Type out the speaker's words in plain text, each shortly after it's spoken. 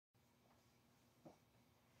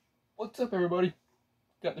What's up, everybody?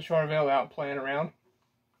 Got the charvel out playing around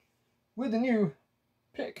with a new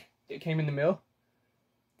pick that came in the mail.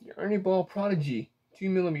 The Ernie Prodigy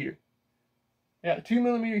 2mm. I got a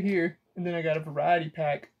 2mm here, and then I got a variety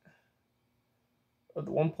pack of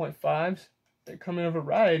the 1.5s that come in a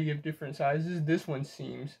variety of different sizes. This one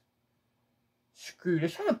seems screwed.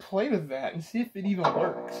 Let's try to play with that and see if it even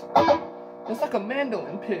works. It's like a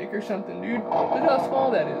mandolin pick or something, dude. Look how small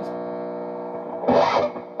that is.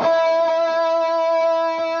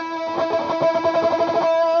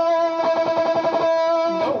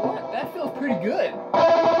 You know what? That feels pretty good.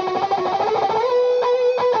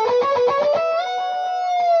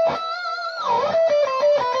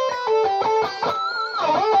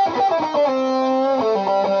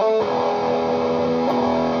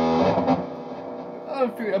 I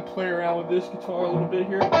figured I'd play around with this guitar a little bit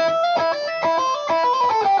here.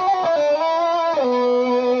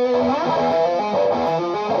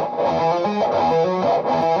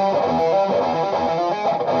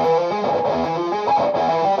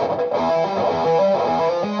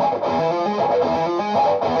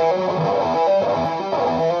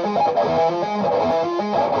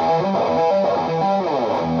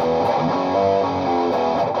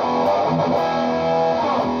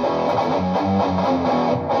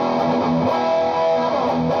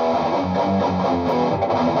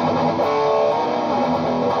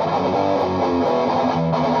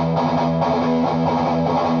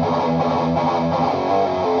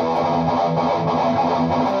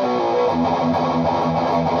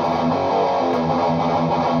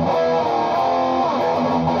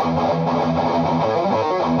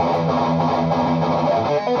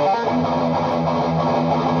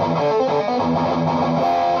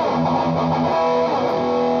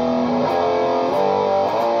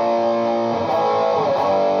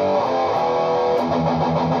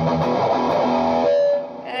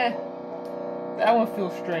 That one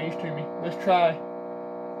feels strange to me. Let's try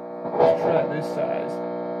this size.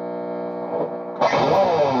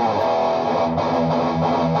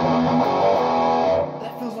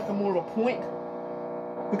 That feels like a more of a point.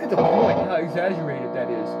 Look at the point, how exaggerated that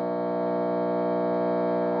is.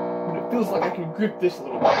 But it feels like I can grip this a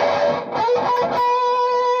little bit.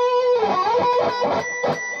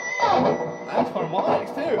 Nice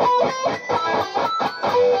harmonics too.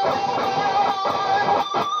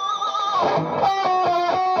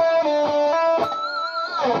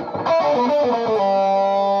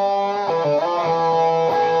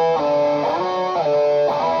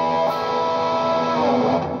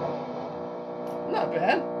 Not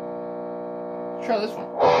bad. Let's try this one.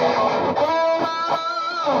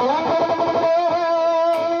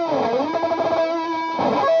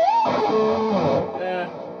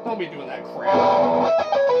 Don't be doing that crap.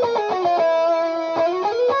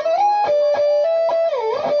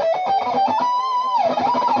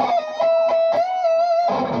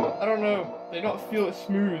 I don't know. They don't feel as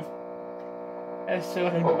smooth as say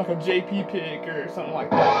like a JP pick or something like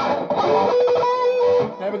that.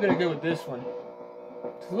 Now we're gonna go with this one.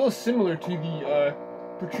 It's a little similar to the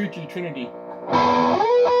prodigy Trinity.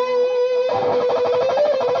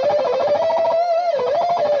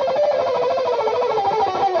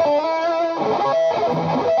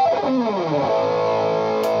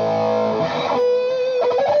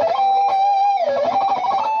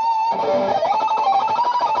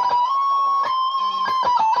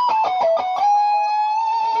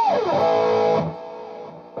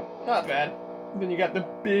 Not bad. Then you got the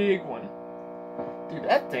big one. Dude,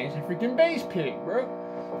 that thing's a freaking bass pick, bro.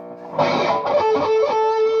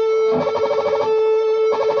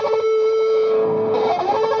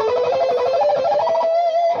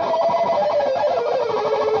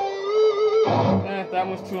 That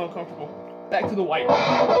one's too uncomfortable. Back to the white.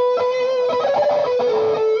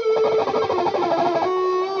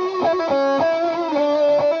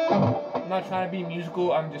 I'm not trying to be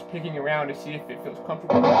musical, I'm just picking around to see if it feels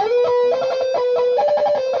comfortable.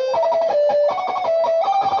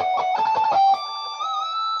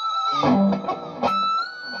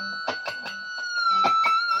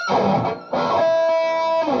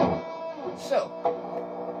 So,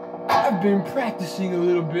 I've been practicing a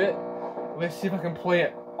little bit. Let's see if I can play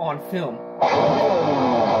it on film.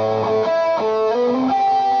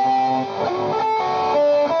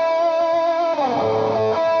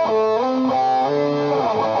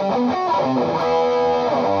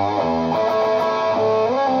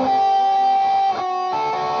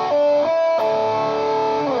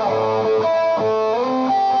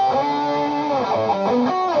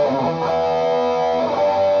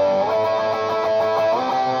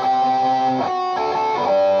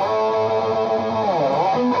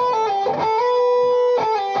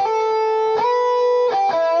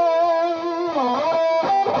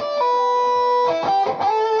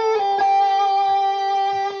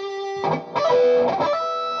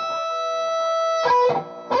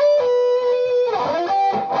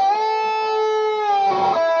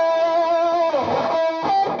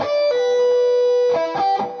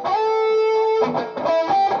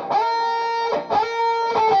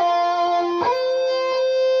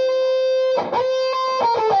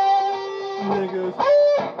 And there it goes.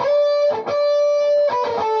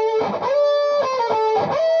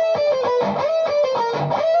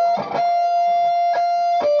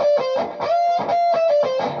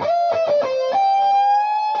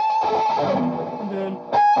 And then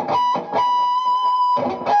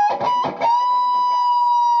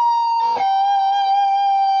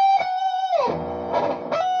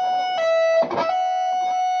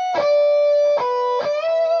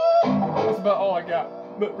that's about all I got.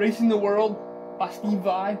 But Racing the World by Steve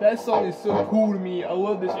Vai, that song is so cool to me. I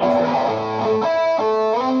love this intro.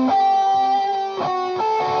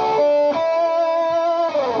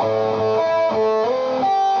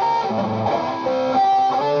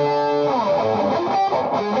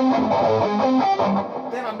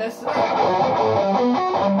 Damn, I messed it up.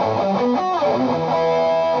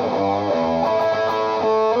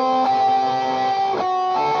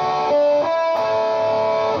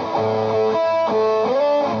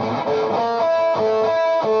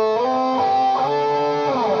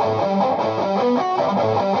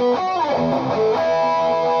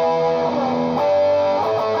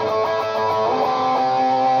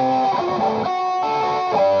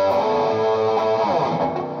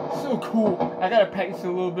 Cool. I gotta practice a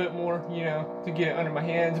little bit more, you know, to get it under my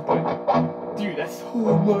hands, but dude, that's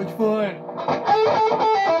so much fun.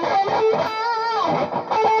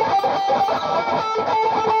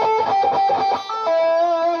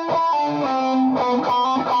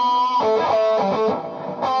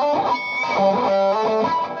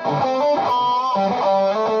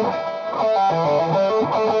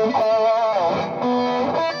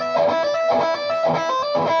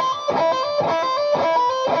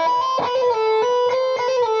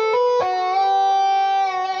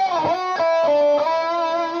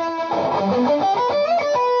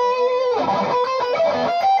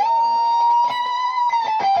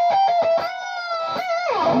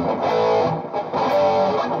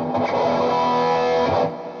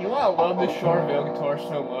 I love this charvel guitar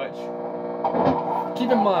so much.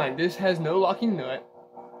 Keep in mind, this has no locking nut.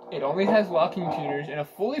 It only has locking tuners and a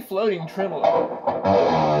fully floating tremolo.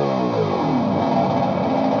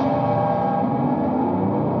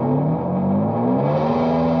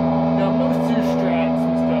 Now, most of your strats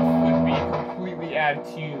and stuff would be completely out of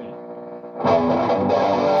tune. A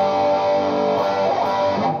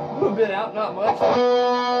little bit out, not much.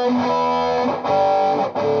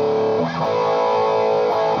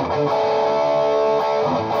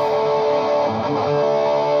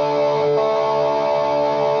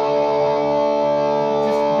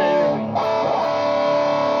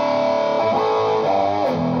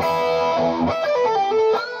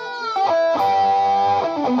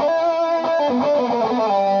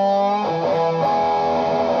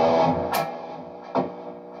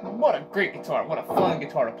 What a great guitar, what a fun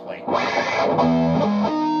guitar to play.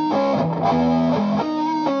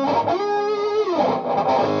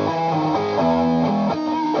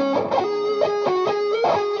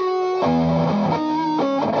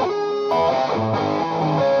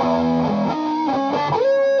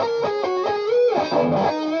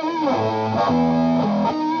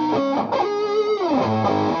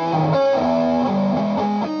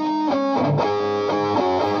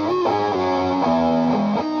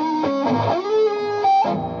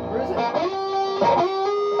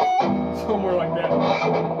 Somewhere like that. I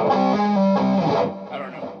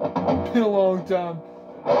don't know. It's been a long time.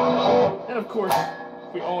 And of course,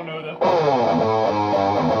 we all know the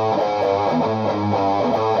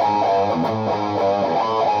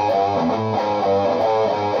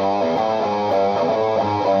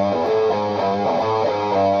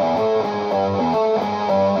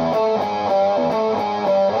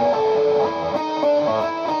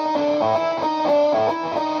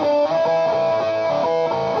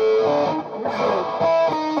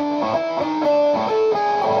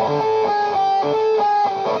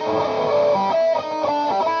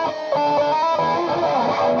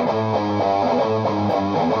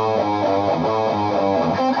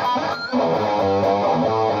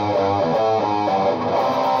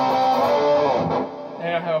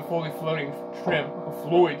fully floating trim of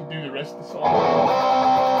Floyd to do the rest of the song.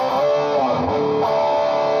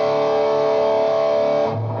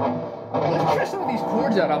 Let's try some of these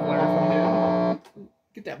chords out I've learned from him.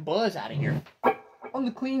 Get that buzz out of here on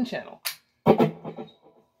the clean channel.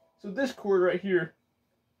 So this chord right here,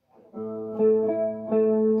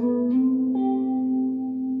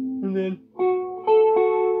 and then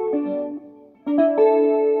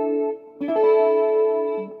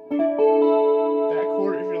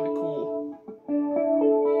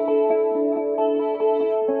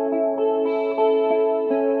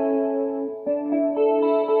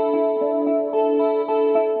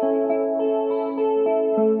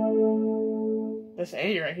That's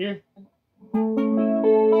A right here.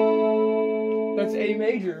 That's A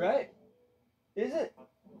major, right? Is it?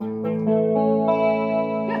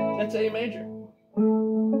 Yeah, that's A major.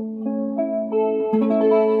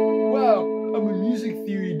 Wow, I'm a music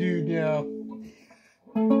theory dude now.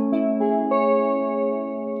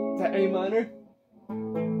 Is that A minor?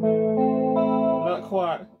 Not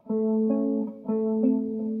quite.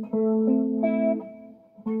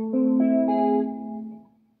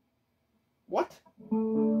 What?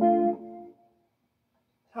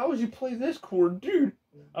 How would you play this chord, dude?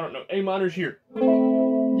 I don't know. A minor's here.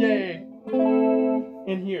 Yay.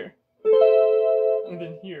 And here. And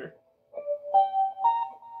then here.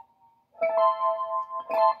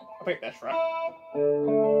 I think that's right.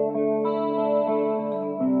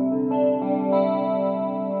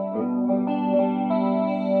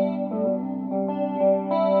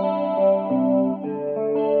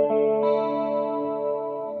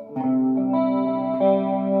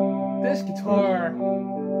 This guitar,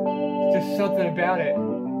 just something about it.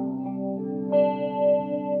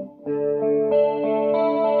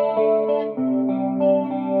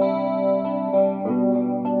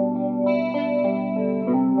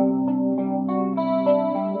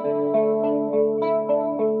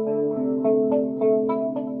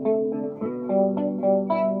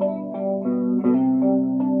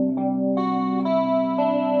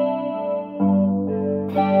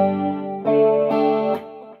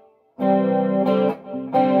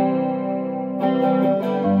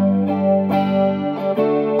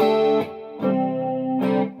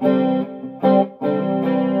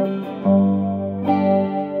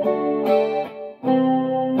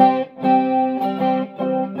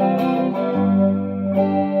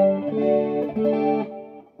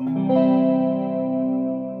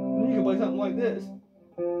 You can play something like this.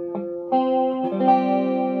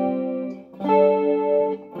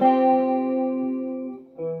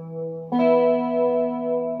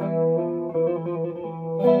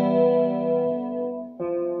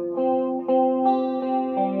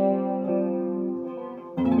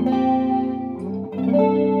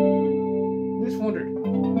 Just wondered.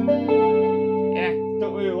 Yeah,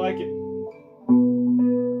 don't really like it.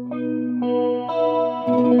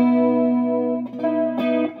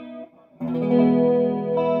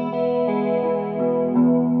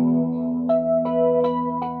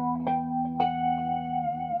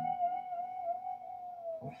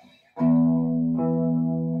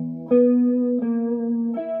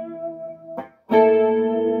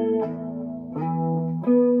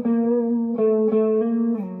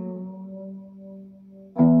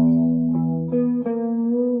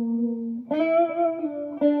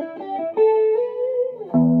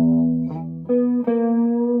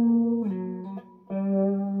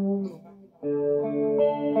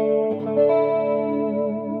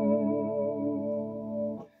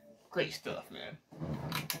 Great stuff, man.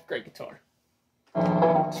 Great guitar.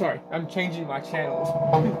 Sorry, I'm changing my channels.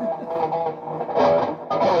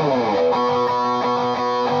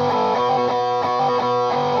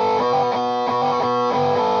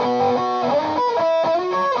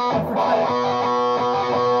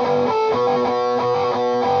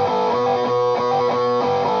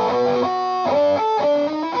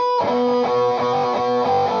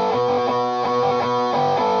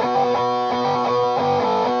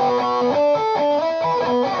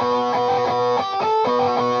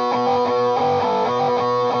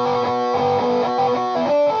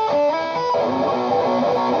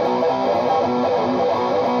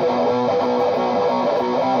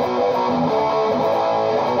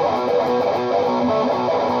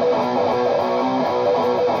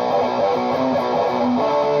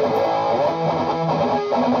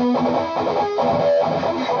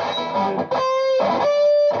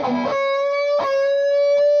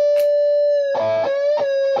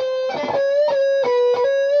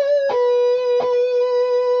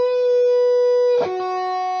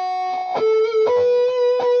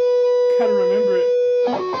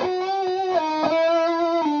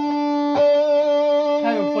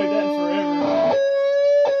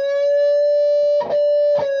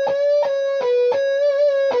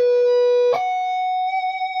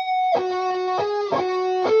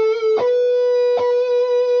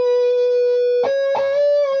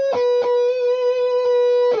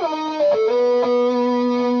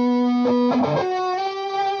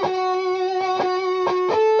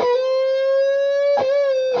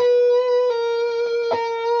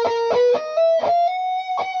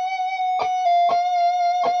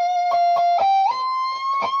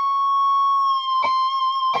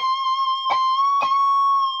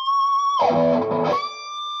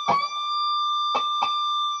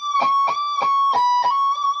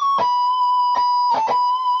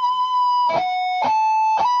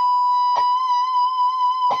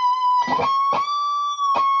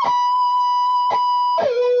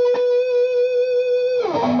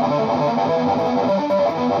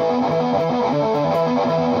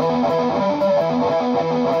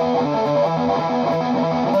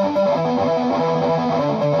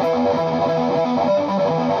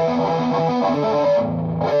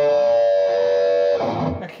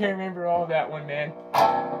 can't remember all that one, man.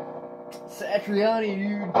 Satriani,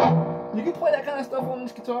 dude. You can play that kind of stuff on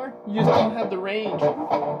this guitar. You just don't have the range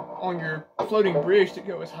on your floating bridge to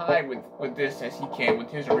go as high with this as he can with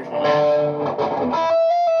his original amp.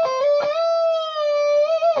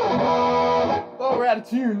 Oh, we're out of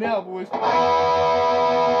tune now, boys.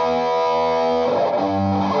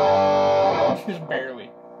 Just barely.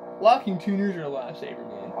 Locking tuners are a lifesaver,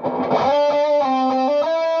 man.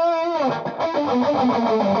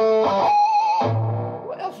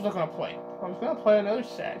 What else was I going to play? I was going to play another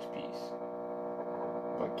Sag piece.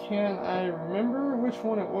 But can I remember which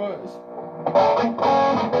one it was?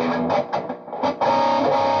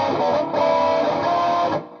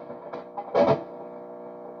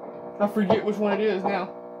 I forget which one it is now.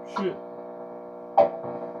 Shit.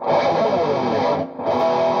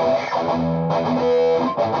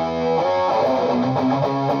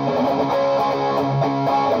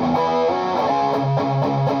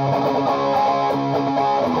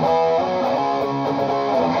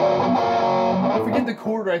 I forget the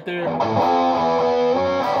chord right there.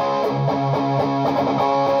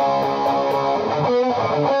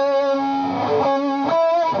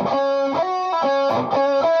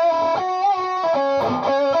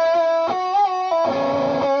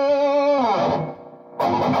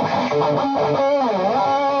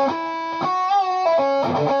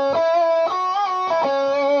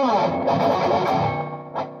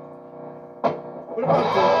 What about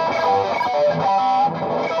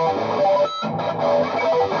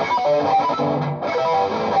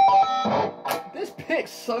this pick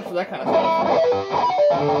sucks for that kind of stuff.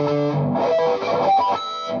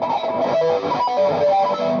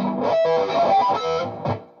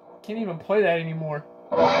 Can't even play that anymore.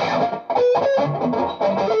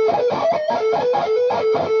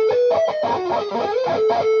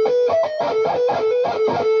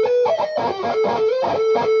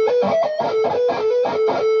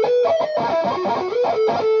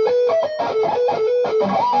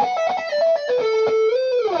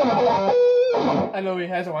 I know he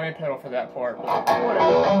has a line pedal for that part, but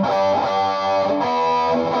whatever.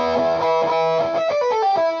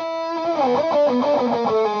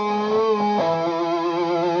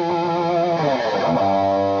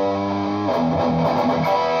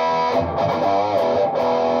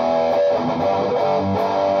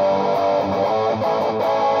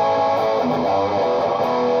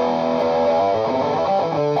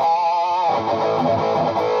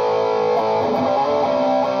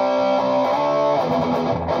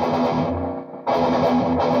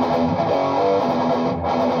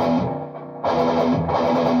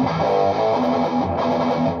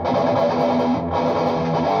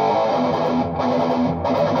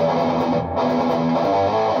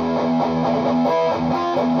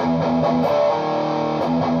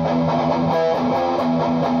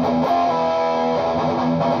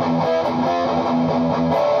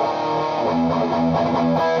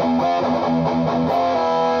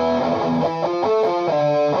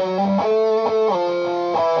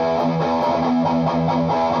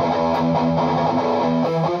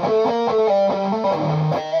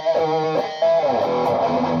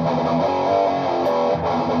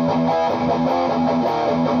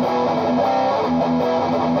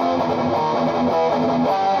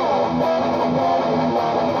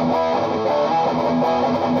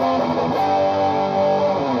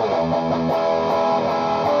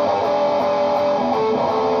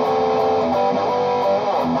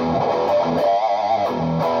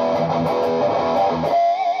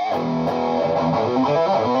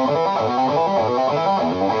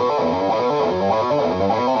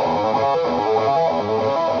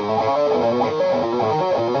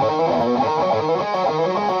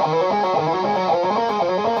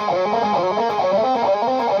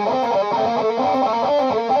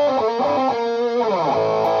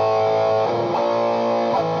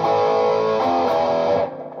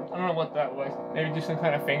 Maybe just some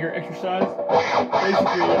kind of finger exercise.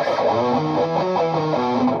 Basically,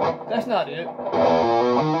 that's not it.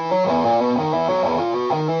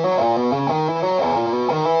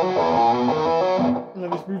 And I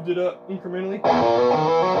just moved it up incrementally.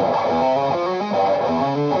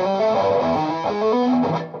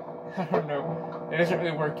 I don't know. It doesn't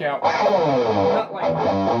really work out. Not like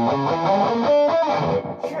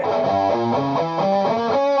shit.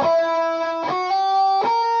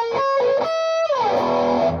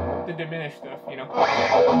 The diminished stuff, you know.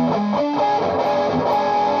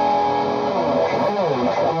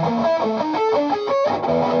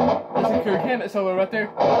 That's a Kirk Hammett solo right there.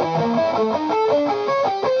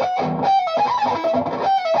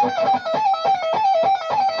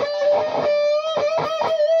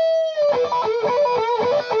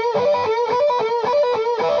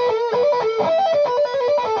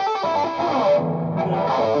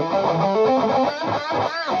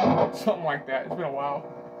 like that. It's been a while.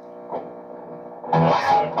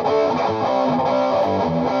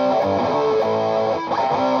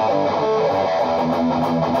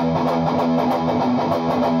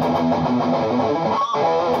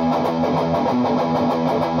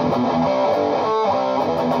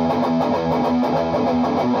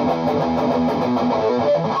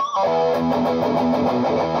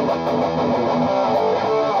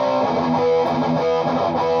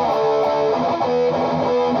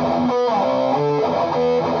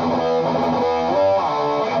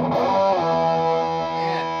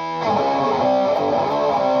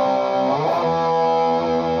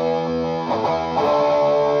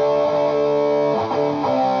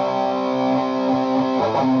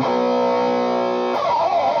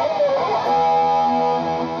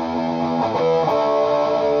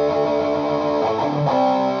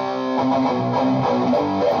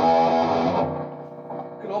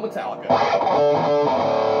 Good old Metallica.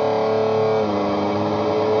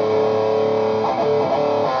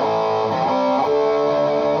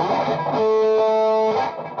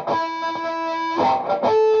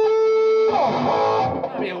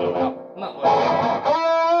 Maybe a little out, not much.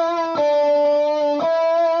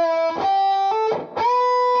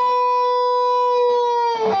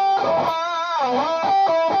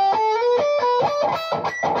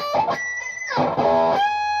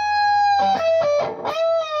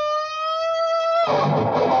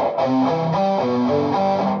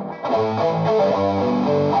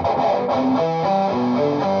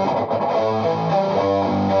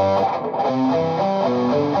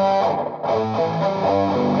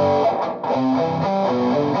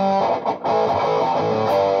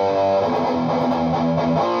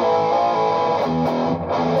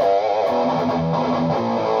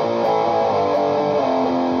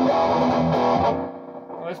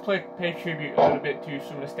 Let's pay tribute a little bit to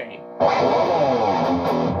Mustaine.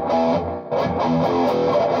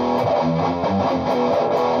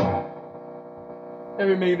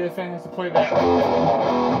 Every Megadeth fan has to play that.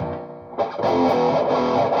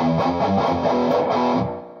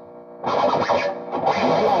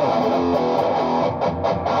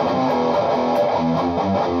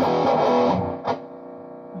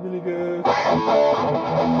 And then it goes.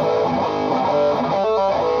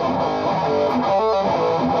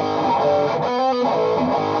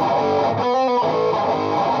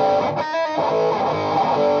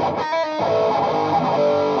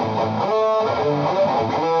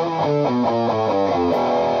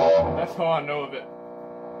 That's how I know of it.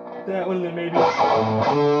 That one then maybe.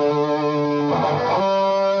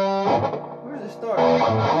 Where does it start?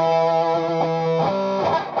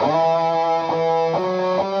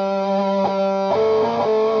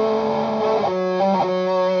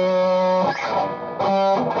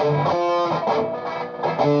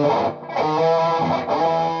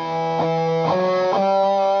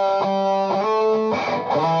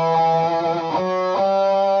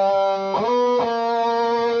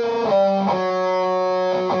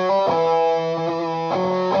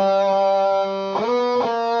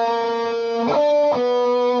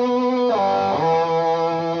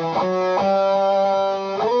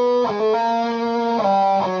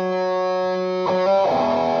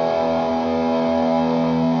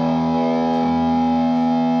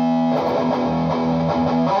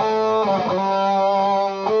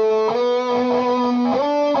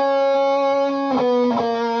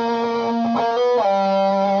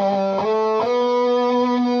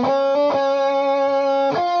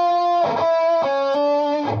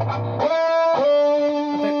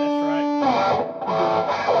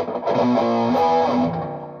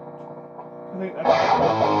 I think that's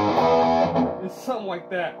it's something like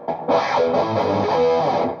that.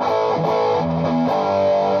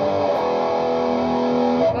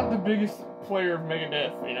 Not the biggest player of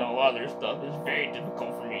Megadeth, you know, a lot of their stuff is very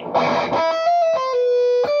difficult for me.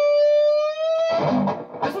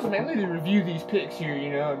 This was mainly to review these picks here,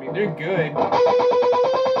 you know, I mean, they're good. But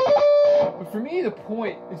for me, the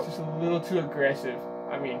point is just a little too aggressive.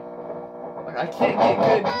 I mean, like, I can't get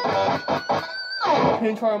good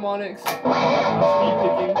pinch harmonics, speed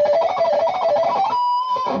picking.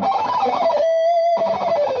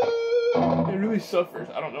 It really suffers.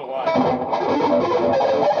 I don't know why.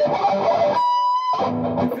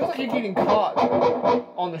 It feels like you're getting caught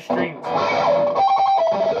on the strings.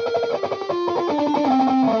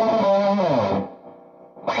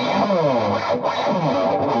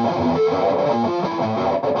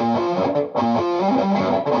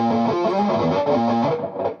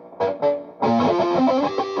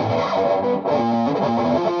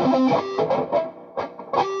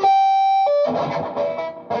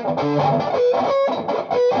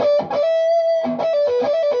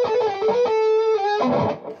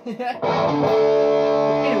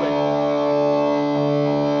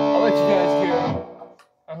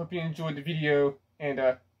 hope you enjoyed the video and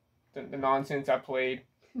the nonsense I played.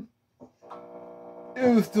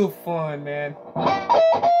 It was still fun, man. I'm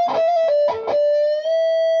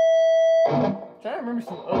trying to remember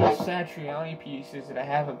some other Satriani pieces that I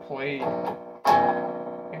haven't played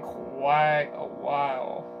in quite a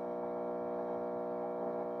while.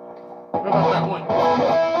 What about that one?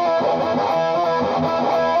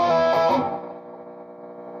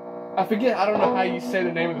 I forget, I don't know how you say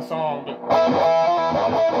the name of the song, but...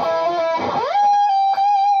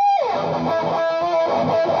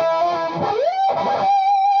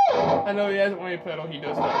 I know he has one pedal, he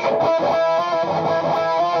does that.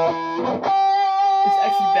 It's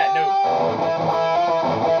actually that note.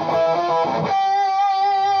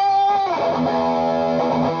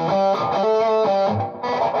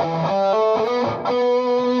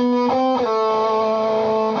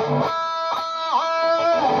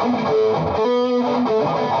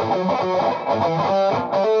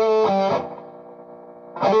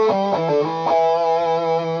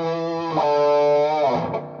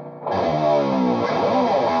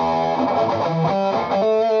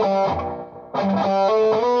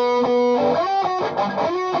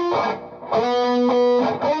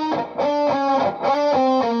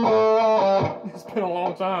 It's been a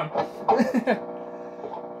long time.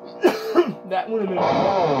 That would have been.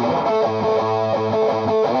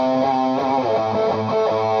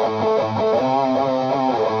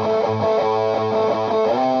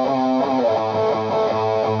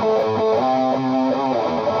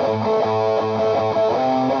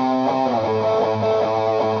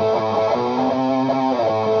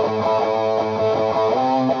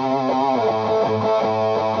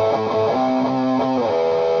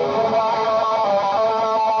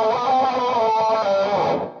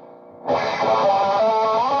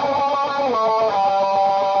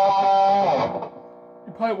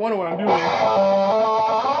 You probably wonder what I'm doing.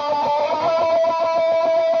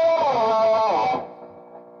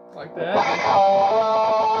 Like that.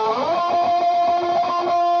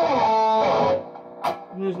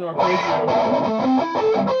 There's no arpeggio.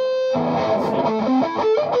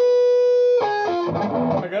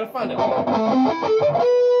 I gotta find it.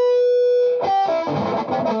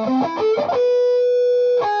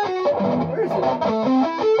 Where is it?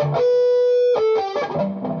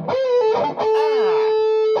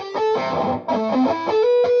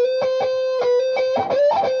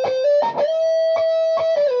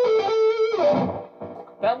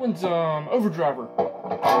 That one's Overdriver.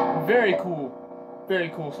 Very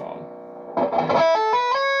cool song.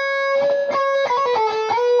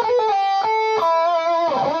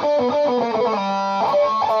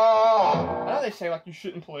 I know they say like you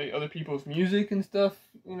shouldn't play other people's music and stuff,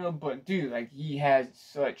 you know, but dude, like he has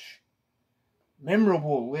such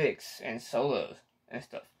memorable licks and solos and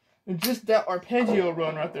stuff. And just that arpeggio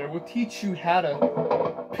run right there will teach you how to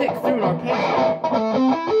pick through an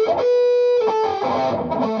arpeggio.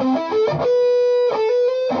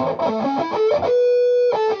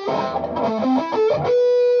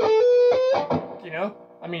 You know?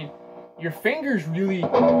 I mean, your fingers really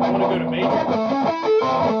want to go to major.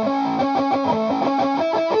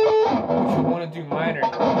 But you want to do minor.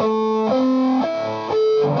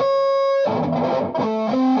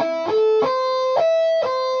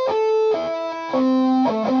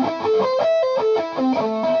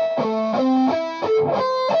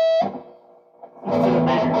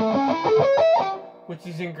 Which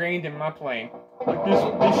is ingrained in my playing. Like this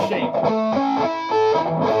shape.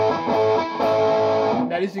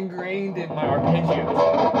 That is ingrained in my arpeggios.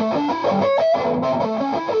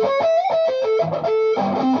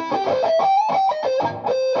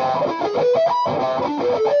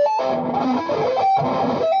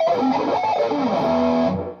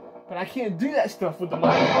 But I can't do that stuff with the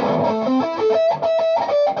mic.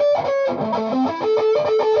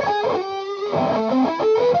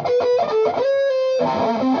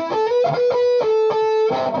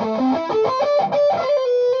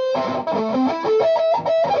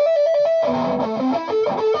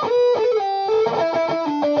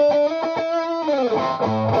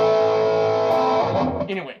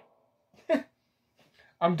 Anyway,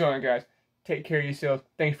 I'm done, guys. Take care of yourselves.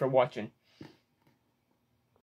 Thanks for watching.